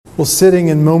Well, sitting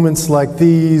in moments like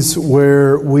these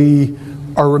where we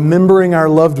are remembering our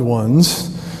loved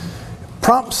ones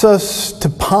prompts us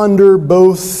to ponder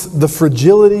both the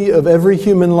fragility of every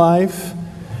human life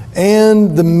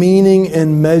and the meaning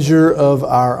and measure of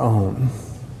our own.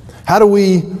 How do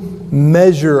we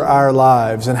measure our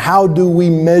lives, and how do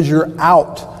we measure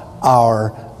out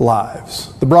our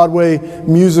lives? The Broadway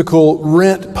musical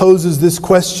Rent poses this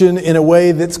question in a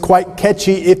way that's quite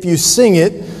catchy if you sing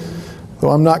it, though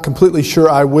I'm not completely sure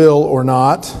I will or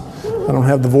not. I don't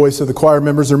have the voice of the choir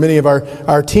members or many of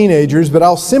our teenagers, but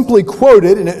I'll simply quote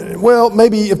it, and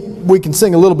maybe if we can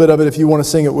sing a little bit of it if you want to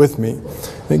sing it with me.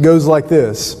 It goes like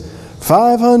this: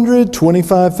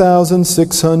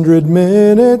 525,600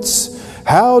 minutes.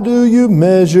 How do you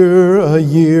measure a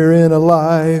year in a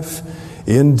life?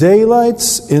 In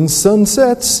daylights, in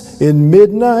sunsets, in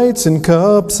midnights, in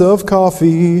cups of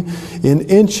coffee, in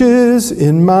inches,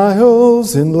 in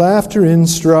miles, in laughter, in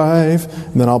strife.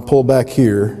 And then I'll pull back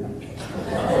here.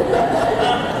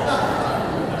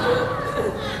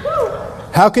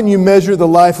 How can you measure the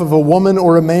life of a woman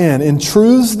or a man? In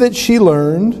truths that she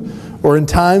learned, or in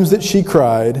times that she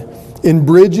cried, in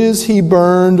bridges he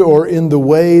burned, or in the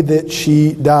way that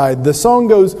she died. The song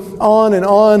goes on and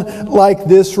on like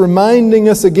this, reminding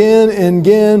us again and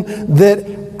again that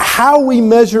how we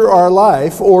measure our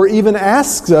life, or even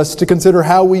asks us to consider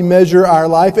how we measure our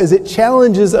life, as it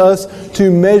challenges us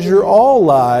to measure all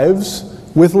lives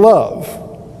with love.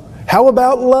 How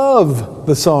about love,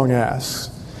 the song asks.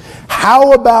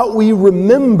 How about we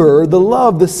remember the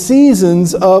love, the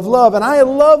seasons of love? And I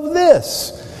love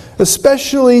this,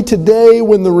 especially today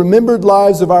when the remembered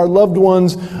lives of our loved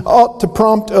ones ought to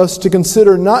prompt us to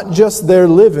consider not just their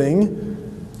living,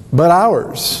 but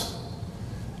ours,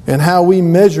 and how we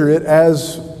measure it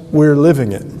as we're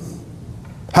living it.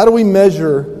 How do we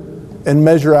measure and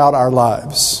measure out our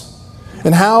lives?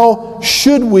 And how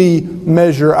should we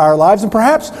measure our lives? And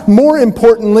perhaps more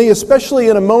importantly, especially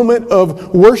in a moment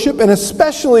of worship, and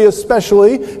especially as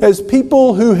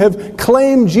people who have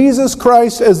claimed Jesus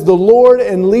Christ as the Lord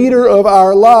and leader of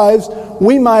our lives,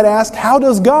 we might ask, how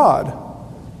does God?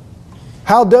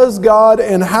 How does God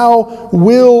and how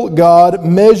will God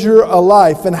measure a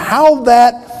life? And how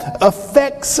that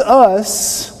affects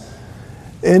us,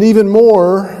 and even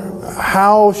more,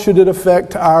 how should it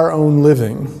affect our own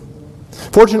living?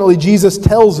 Fortunately, Jesus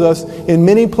tells us in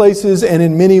many places and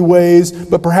in many ways,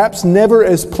 but perhaps never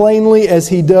as plainly as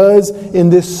He does in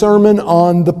this Sermon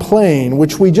on the Plain,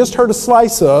 which we just heard a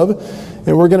slice of,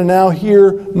 and we're going to now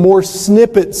hear more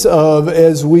snippets of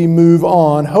as we move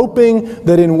on, hoping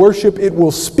that in worship it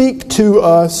will speak to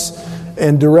us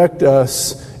and direct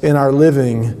us in our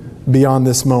living beyond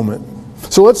this moment.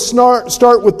 So let's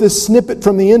start with this snippet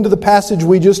from the end of the passage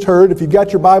we just heard. If you've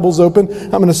got your Bibles open,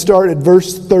 I'm going to start at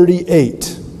verse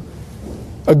 38.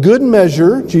 A good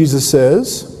measure, Jesus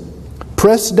says,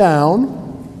 pressed down,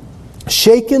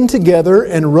 shaken together,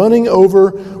 and running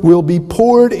over will be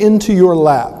poured into your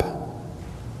lap.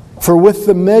 For with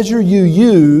the measure you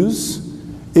use,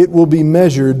 it will be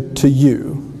measured to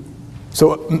you.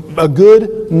 So a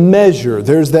good measure,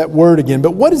 there's that word again.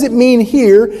 But what does it mean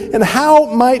here, and how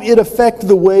might it affect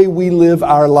the way we live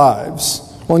our lives?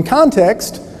 Well, in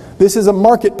context, this is a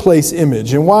marketplace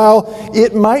image. And while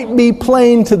it might be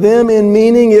plain to them in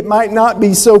meaning, it might not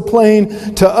be so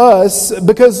plain to us,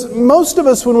 because most of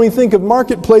us, when we think of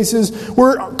marketplaces,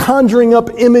 we're conjuring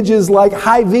up images like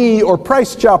Hy-Vee or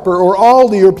Price Chopper or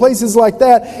Aldi or places like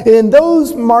that. And in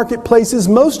those marketplaces,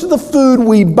 most of the food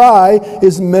we buy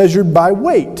is measured by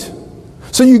weight.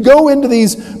 So you go into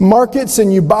these markets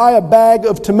and you buy a bag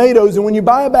of tomatoes, and when you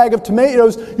buy a bag of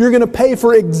tomatoes, you're going to pay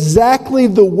for exactly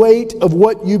the weight of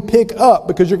what you pick up,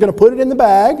 because you're going to put it in the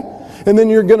bag, and then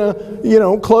you're going to,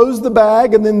 close the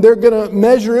bag, and then they're going to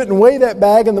measure it and weigh that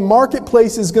bag, and the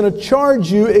marketplace is going to charge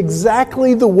you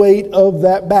exactly the weight of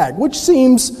that bag, which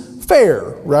seems fair,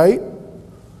 right?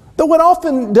 Though what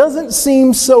often doesn't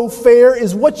seem so fair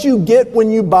is what you get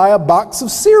when you buy a box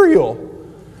of cereal,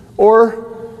 or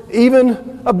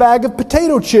even a bag of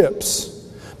potato chips.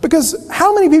 Because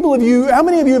how many of you have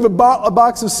bought a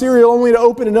box of cereal only to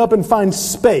open it up and find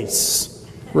space,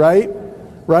 right?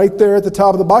 Right there at the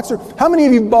top of the box. Or how many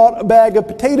of you bought a bag of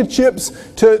potato chips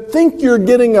to think you're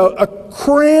getting a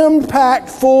crammed, packed,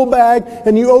 full bag,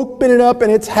 and you open it up and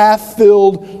it's half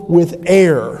filled with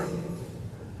air?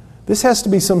 This has to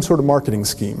be some sort of marketing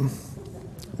scheme.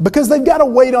 Because they've got to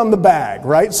weight on the bag,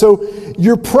 right? So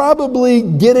you're probably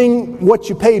getting what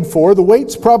you paid for. The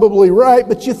weight's probably right,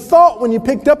 but you thought when you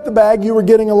picked up the bag you were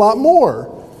getting a lot more.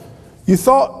 You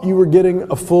thought you were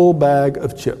getting a full bag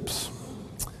of chips.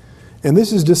 And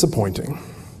this is disappointing.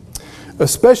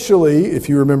 Especially, if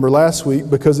you remember last week,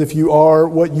 because if you are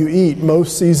what you eat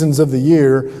most seasons of the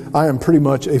year, I am pretty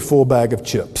much a full bag of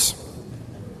chips.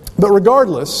 But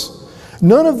regardless,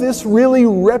 none of this really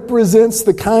represents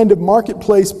the kind of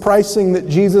marketplace pricing that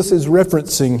Jesus is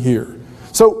referencing here.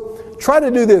 So try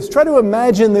to do this. Try to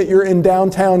imagine that you're in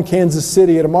downtown Kansas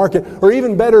City at a market, or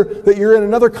even better, that you're in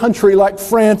another country like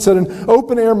France at an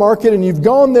open-air market, and you've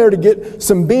gone there to get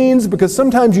some beans, because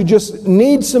sometimes you just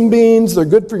need some beans. They're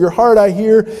good for your heart, I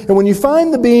hear. And when you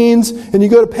find the beans and you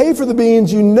go to pay for the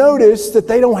beans, you notice that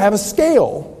they don't have a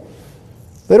scale.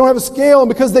 They don't have a scale, and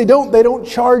because they don't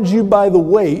charge you by the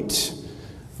weight.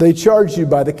 They charge you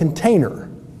by the container.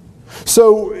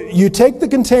 So you take the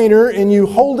container and you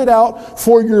hold it out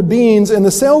for your beans, and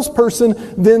the salesperson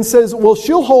then says, well,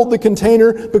 she'll hold the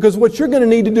container, because what you're going to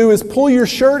need to do is pull your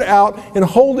shirt out and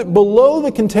hold it below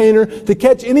the container to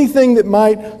catch anything that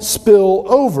might spill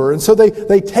over. And so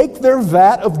they take their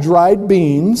vat of dried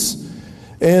beans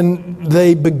and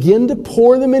they begin to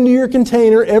pour them into your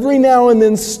container, every now and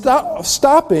then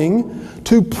stopping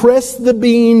to press the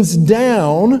beans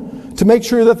down to make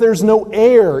sure that there's no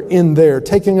air in there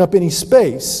taking up any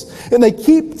space. And they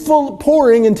keep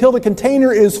pouring until the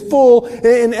container is full,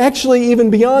 and actually even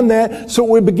beyond that,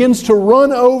 so it begins to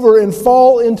run over and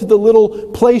fall into the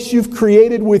little place you've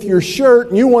created with your shirt.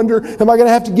 And you wonder, am I going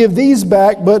to have to give these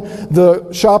back? But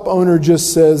the shop owner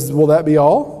just says, will that be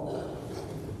all?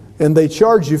 And they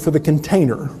charge you for the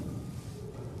container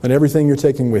and everything you're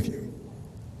taking with you.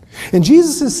 And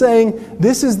Jesus is saying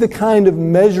this is the kind of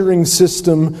measuring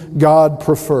system God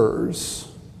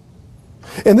prefers.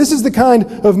 And this is the kind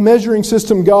of measuring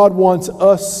system God wants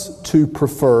us to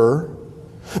prefer,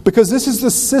 because this is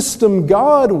the system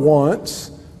God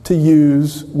wants to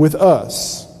use with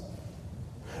us.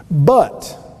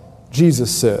 But,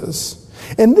 Jesus says,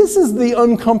 and this is the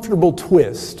uncomfortable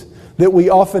twist that we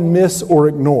often miss or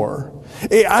ignore.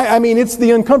 I mean, it's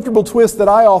the uncomfortable twist that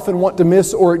I often want to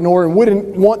miss or ignore and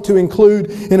wouldn't want to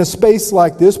include in a space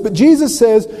like this. But Jesus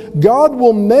says God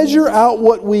will measure out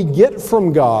what we get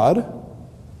from God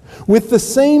with the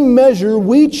same measure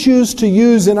we choose to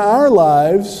use in our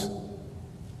lives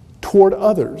toward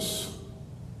others.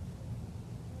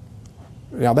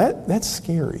 Now that's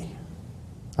scary,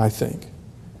 I think.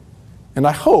 And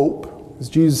I hope, as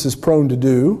Jesus is prone to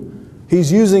do, He's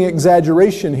using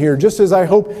exaggeration here, just as I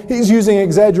hope He's using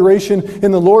exaggeration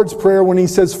in the Lord's Prayer when He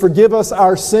says, forgive us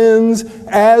our sins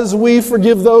as we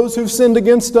forgive those who've sinned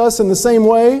against us, in the same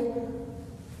way.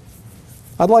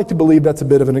 I'd like to believe that's a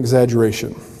bit of an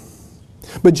exaggeration.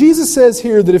 But Jesus says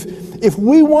here that if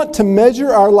we want to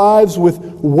measure our lives with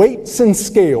weights and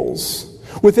scales,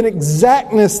 with an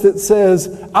exactness that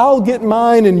says, I'll get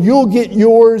mine and you'll get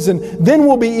yours, and then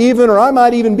we'll be even, or I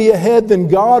might even be ahead, then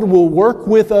God will work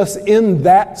with us in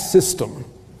that system.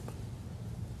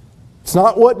 It's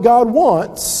not what God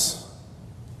wants,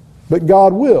 but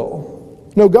God will.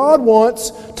 No, God wants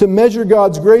to measure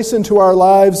God's grace into our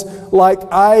lives like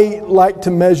I like to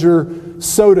measure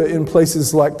soda in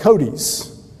places like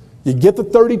Cody's. You get the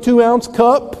 32-ounce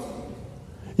cup,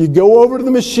 you go over to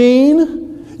the machine,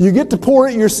 you get to pour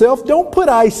it yourself. Don't put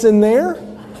ice in there.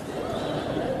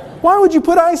 Why would you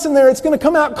put ice in there? It's going to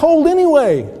come out cold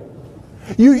anyway.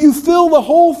 You fill the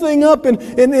whole thing up, and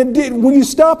when you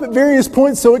stop at various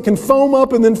points so it can foam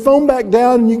up and then foam back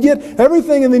down, and you get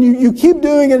everything, and then you keep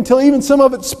doing it until even some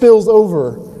of it spills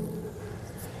over.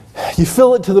 You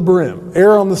fill it to the brim.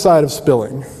 Err on the side of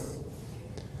spilling.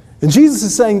 And Jesus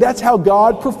is saying that's how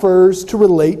God prefers to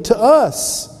relate to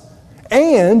us.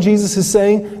 And Jesus is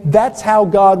saying that's how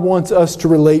God wants us to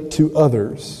relate to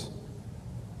others.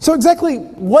 So exactly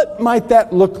what might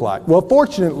that look like? Well,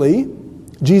 fortunately,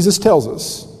 Jesus tells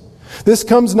us. This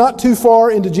comes not too far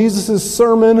into Jesus'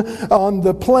 sermon on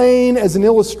the plain as an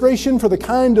illustration for the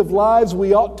kind of lives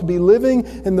we ought to be living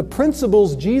and the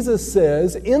principles Jesus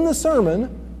says in the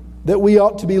sermon that we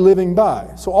ought to be living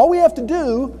by. So all we have to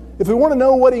do, if we want to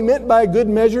know what He meant by good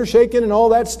measure, shaken, and all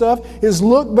that stuff, is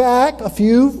look back a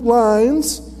few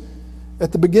lines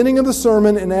at the beginning of the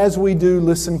sermon, and as we do,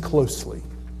 listen closely.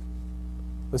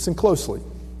 Listen closely.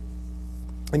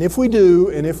 And if we do,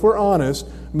 and if we're honest,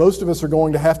 most of us are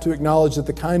going to have to acknowledge that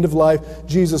the kind of life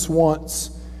Jesus wants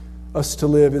us to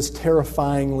live is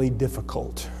terrifyingly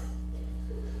difficult.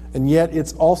 And yet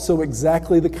it's also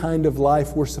exactly the kind of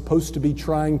life we're supposed to be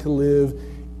trying to live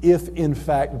if, in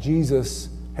fact, Jesus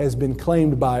has been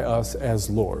claimed by us as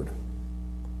Lord.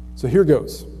 So here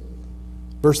goes.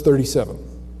 Verse 27.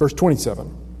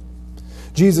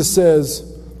 Jesus says,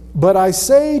 but I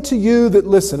say to you that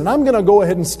listen, and I'm going to go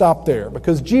ahead and stop there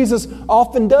because Jesus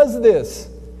often does this.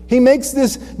 He makes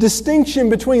this distinction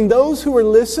between those who are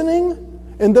listening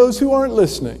and those who aren't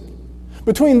listening.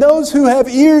 Between those who have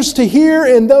ears to hear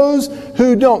and those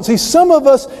who don't. See, some of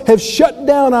us have shut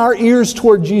down our ears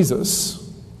toward Jesus.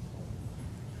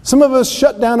 Some of us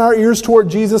shut down our ears toward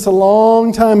Jesus a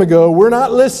long time ago. We're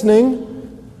not listening.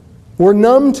 We're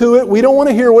numb to it. We don't want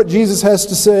to hear what Jesus has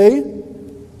to say.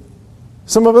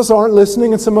 Some of us aren't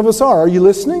listening and some of us are. Are you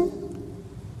listening?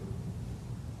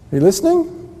 Are you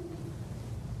listening?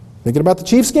 Thinking about the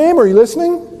Chiefs game? Are you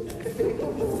listening?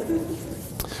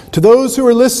 To those who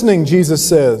are listening, Jesus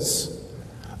says,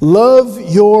 love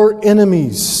your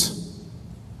enemies.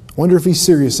 Wonder if he's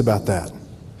serious about that.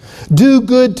 Do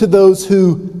good to those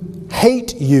who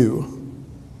hate you.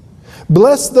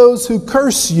 Bless those who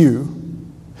curse you.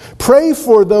 Pray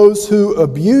for those who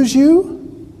abuse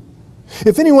you.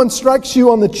 If anyone strikes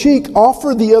you on the cheek,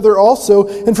 offer the other also.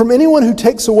 And from anyone who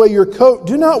takes away your coat,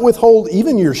 do not withhold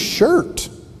even your shirt.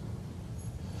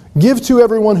 Give to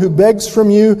everyone who begs from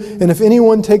you, and if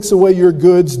anyone takes away your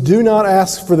goods, do not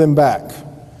ask for them back.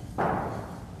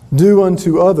 Do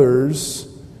unto others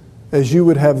as you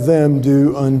would have them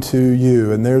do unto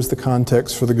you. And there's the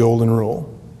context for the golden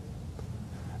rule.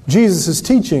 Jesus'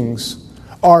 teachings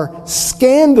are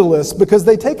scandalous because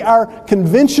they take our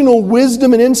conventional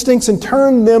wisdom and instincts and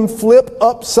turn them flip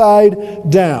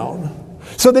upside down.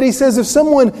 So that he says, if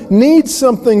someone needs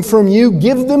something from you,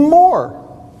 give them more.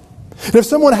 And if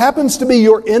someone happens to be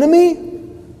your enemy,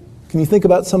 can you think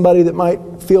about somebody that might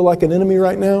feel like an enemy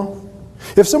right now?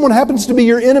 If someone happens to be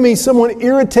your enemy, someone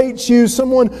irritates you,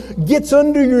 someone gets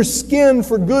under your skin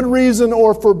for good reason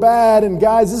or for bad, and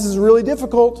guys, this is really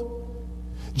difficult.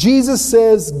 Jesus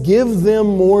says, give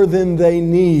them more than they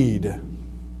need.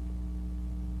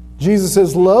 Jesus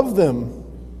says, love them.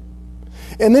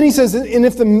 And then he says, and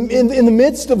if in the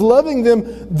midst of loving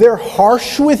them, they're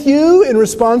harsh with you in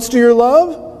response to your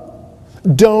love,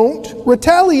 don't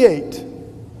retaliate.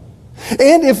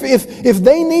 And if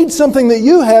they need something that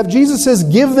you have, Jesus says,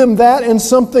 give them that and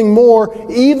something more,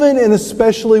 even and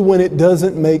especially when it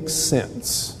doesn't make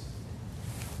sense.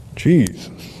 Jesus.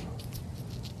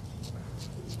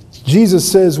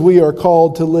 Jesus says we are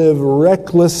called to live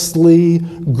recklessly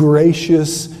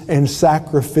gracious and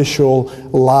sacrificial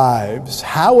lives.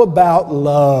 How about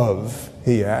love,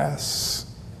 he asks.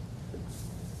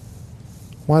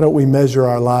 Why don't we measure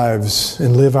our lives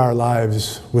and live our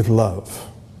lives with love?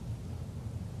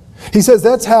 He says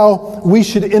that's how we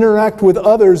should interact with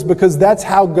others because that's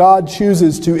how God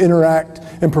chooses to interact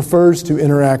and prefers to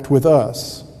interact with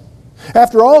us.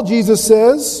 After all, Jesus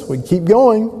says, we keep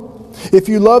going, if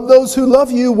you love those who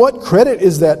love you, what credit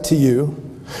is that to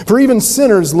you? For even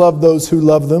sinners love those who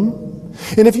love them.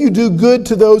 And if you do good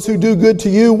to those who do good to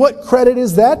you, what credit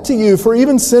is that to you? For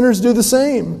even sinners do the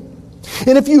same.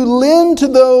 And if you lend to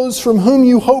those from whom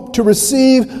you hope to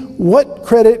receive, what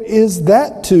credit is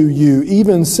that to you?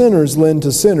 Even sinners lend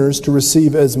to sinners to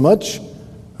receive as much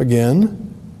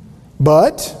again.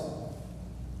 But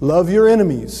love your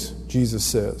enemies, Jesus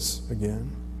says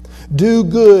again. Do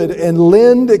good and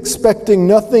lend expecting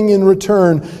nothing in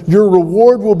return. Your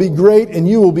reward will be great and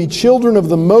you will be children of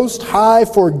the Most High,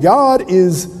 for God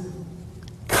is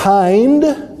kind.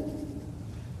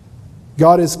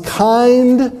 God is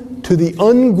kind to the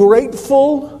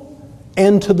ungrateful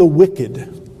and to the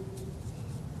wicked.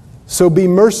 So be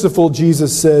merciful,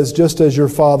 Jesus says, just as your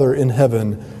Father in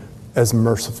heaven is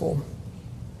merciful.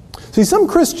 See, some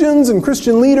Christians and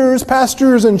Christian leaders,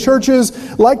 pastors and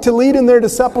churches like to lead in their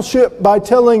discipleship by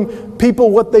telling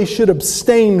people what they should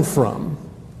abstain from,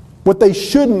 what they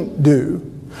shouldn't do.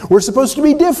 We're supposed to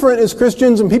be different as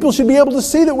Christians, and people should be able to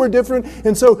see that we're different,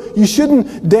 and so you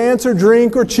shouldn't dance or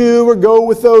drink or chew or go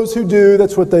with those who do.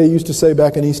 That's what they used to say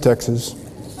back in East Texas.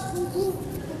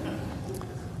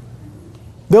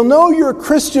 They'll know you're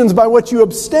Christians by what you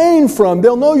abstain from.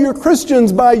 They'll know you're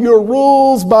Christians by your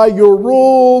rules, by your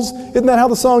rules. Isn't that how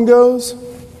the song goes?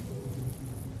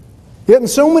 Yet in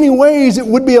so many ways, it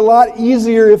would be a lot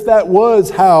easier if that was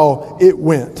how it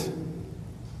went.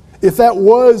 If that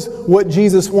was what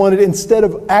Jesus wanted instead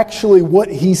of actually what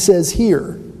he says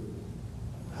here.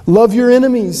 Love your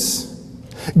enemies.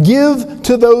 Give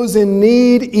to those in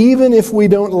need even if we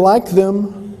don't like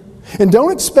them. And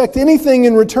don't expect anything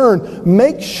in return.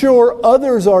 Make sure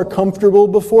others are comfortable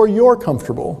before you're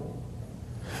comfortable.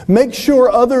 Make sure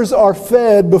others are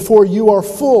fed before you are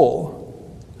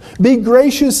full. Be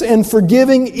gracious and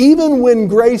forgiving even when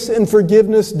grace and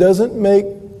forgiveness doesn't make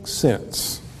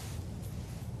sense.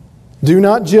 Do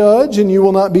not judge, and you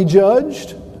will not be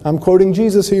judged. I'm quoting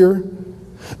Jesus here.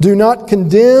 Do not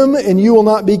condemn, and you will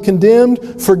not be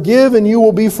condemned. Forgive, and you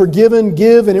will be forgiven.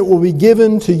 Give, and it will be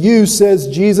given to you, says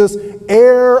Jesus.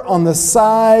 Err on the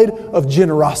side of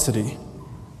generosity.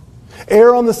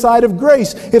 Err on the side of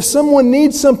grace. If someone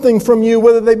needs something from you,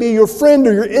 whether they be your friend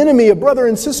or your enemy, a brother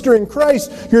and sister in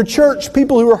Christ, your church,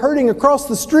 people who are hurting across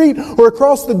the street or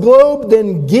across the globe,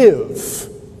 then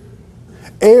give.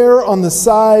 Err on the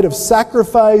side of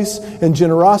sacrifice and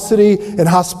generosity and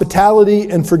hospitality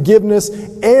and forgiveness.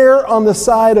 Err on the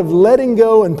side of letting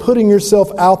go and putting yourself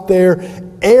out there.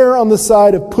 Err on the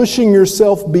side of pushing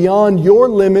yourself beyond your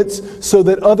limits so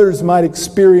that others might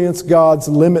experience God's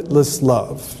limitless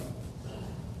love.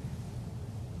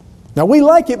 Now we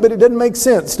like it, but it doesn't make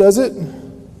sense, does it?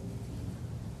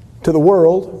 To the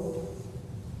world.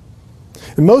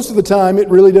 And most of the time it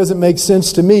really doesn't make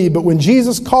sense to me, but when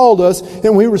Jesus called us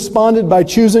and we responded by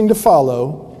choosing to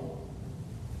follow,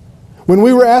 when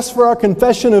we were asked for our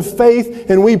confession of faith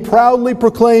and we proudly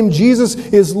proclaimed Jesus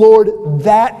is Lord,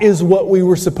 that is what we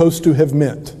were supposed to have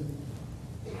meant.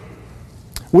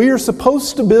 We are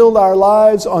supposed to build our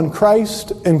lives on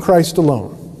Christ and Christ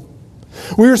alone.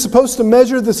 We are supposed to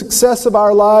measure the success of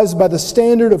our lives by the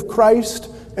standard of Christ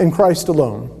and Christ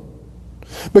alone.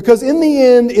 Because in the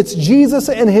end, it's Jesus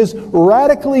and His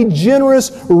radically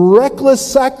generous, reckless,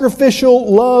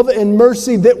 sacrificial love and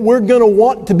mercy that we're going to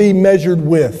want to be measured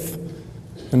with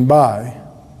and by.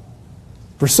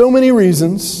 For so many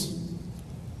reasons,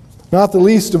 not the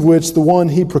least of which the one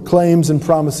He proclaims and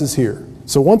promises here.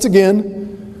 So once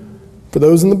again, for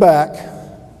those in the back,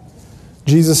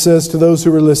 Jesus says to those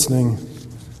who are listening,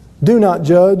 do not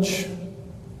judge,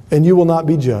 and you will not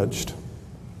be judged.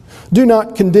 Do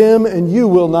not condemn, and you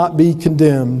will not be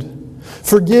condemned.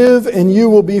 Forgive, and you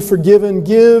will be forgiven.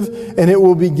 Give, and it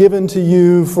will be given to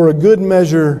you for a good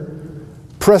measure,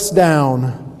 pressed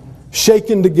down,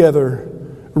 shaken together,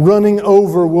 running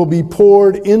over will be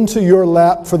poured into your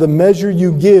lap, for the measure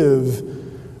you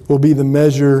give will be the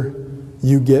measure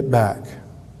you get back.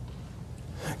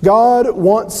 God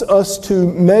wants us to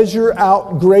measure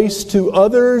out grace to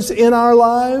others in our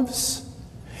lives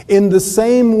in the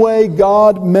same way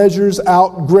God measures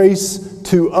out grace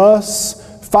to us,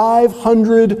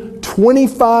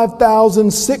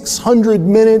 525,600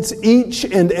 minutes each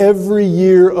and every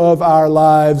year of our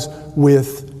lives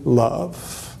with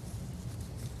love.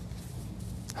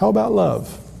 How about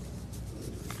love?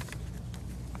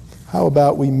 How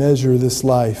about we measure this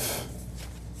life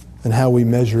and how we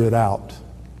measure it out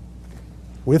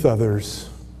with others,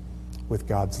 with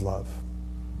God's love?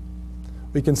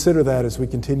 We consider that as we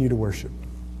continue to worship.